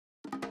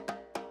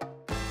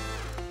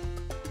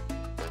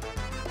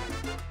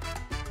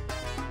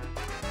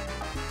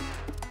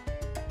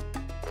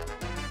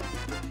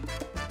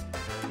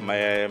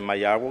My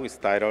artwork is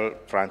titled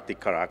Frantic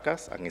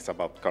Caracas, and it's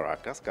about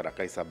Caracas.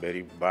 Caracas is a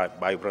very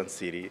vibrant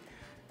city,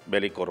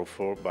 very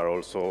colorful, but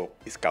also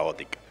it's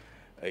chaotic.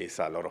 It's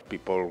a lot of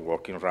people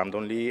working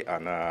randomly,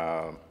 and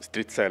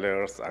street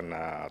sellers, and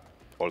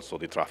also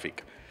the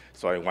traffic.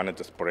 So I wanted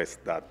to express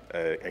that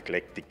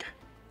eclectic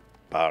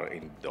part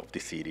of the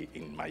city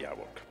in my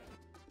artwork.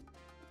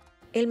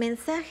 El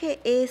mensaje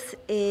es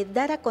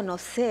dar a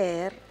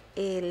conocer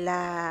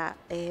la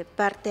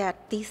parte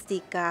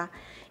artística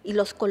y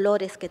los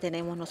colores que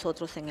tenemos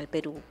nosotros en el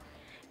Perú.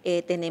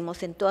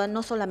 Tenemos en toda,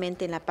 no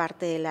solamente en la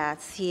parte de la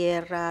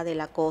sierra, de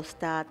la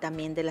costa,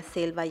 también de la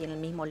selva y en el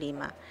mismo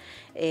Lima.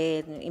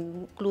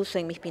 Incluso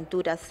en mis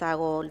pinturas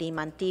hago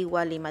Lima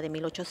antigua, Lima de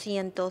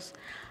 1800,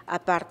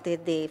 aparte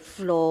de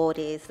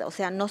flores. O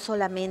sea, no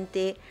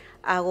solamente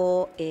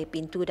hago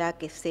pintura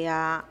que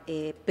sea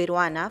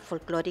peruana,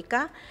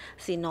 folclórica,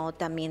 sino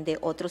también de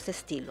otros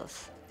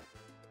estilos.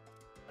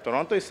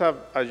 Toronto is a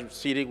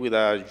city with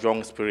a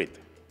young spirit,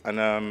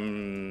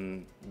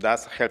 and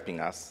that's helping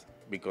us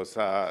because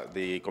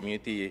the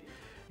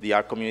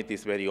art community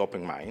is very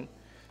open-minded,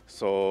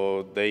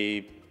 so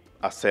they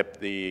accept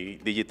the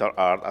digital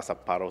art as a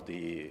part of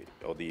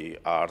the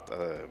art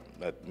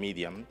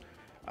medium,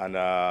 and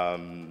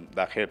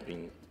that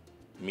helping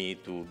me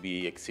to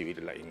be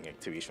exhibited in an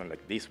exhibition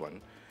like this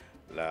one.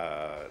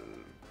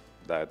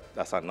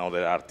 That's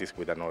another artist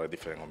with another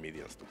different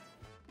mediums too.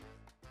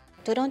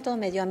 Toronto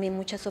me dio a mí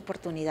muchas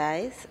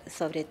oportunidades,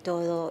 sobre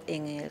todo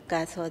en el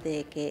caso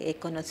de que he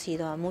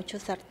conocido a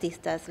muchos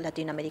artistas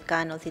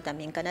latinoamericanos y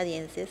también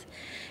canadienses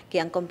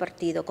que han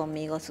compartido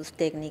conmigo sus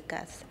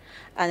técnicas.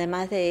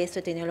 Además de eso,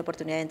 he tenido la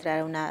oportunidad de entrar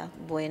a unos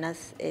buenos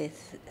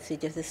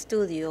sitios de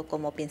estudio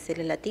como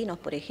Pinceles Latinos,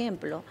 por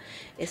ejemplo.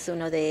 Es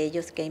uno de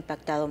ellos que ha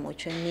impactado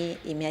mucho en mí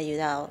y me ha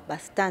ayudado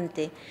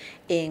bastante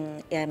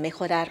en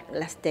mejorar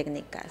las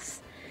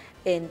técnicas.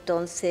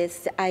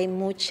 Entonces hay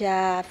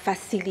mucha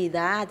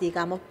facilidad,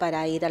 digamos,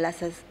 para ir a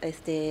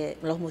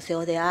los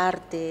museos de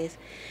artes,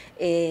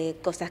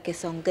 cosas que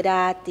son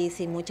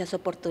gratis y muchas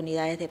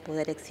oportunidades de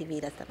poder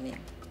exhibir también.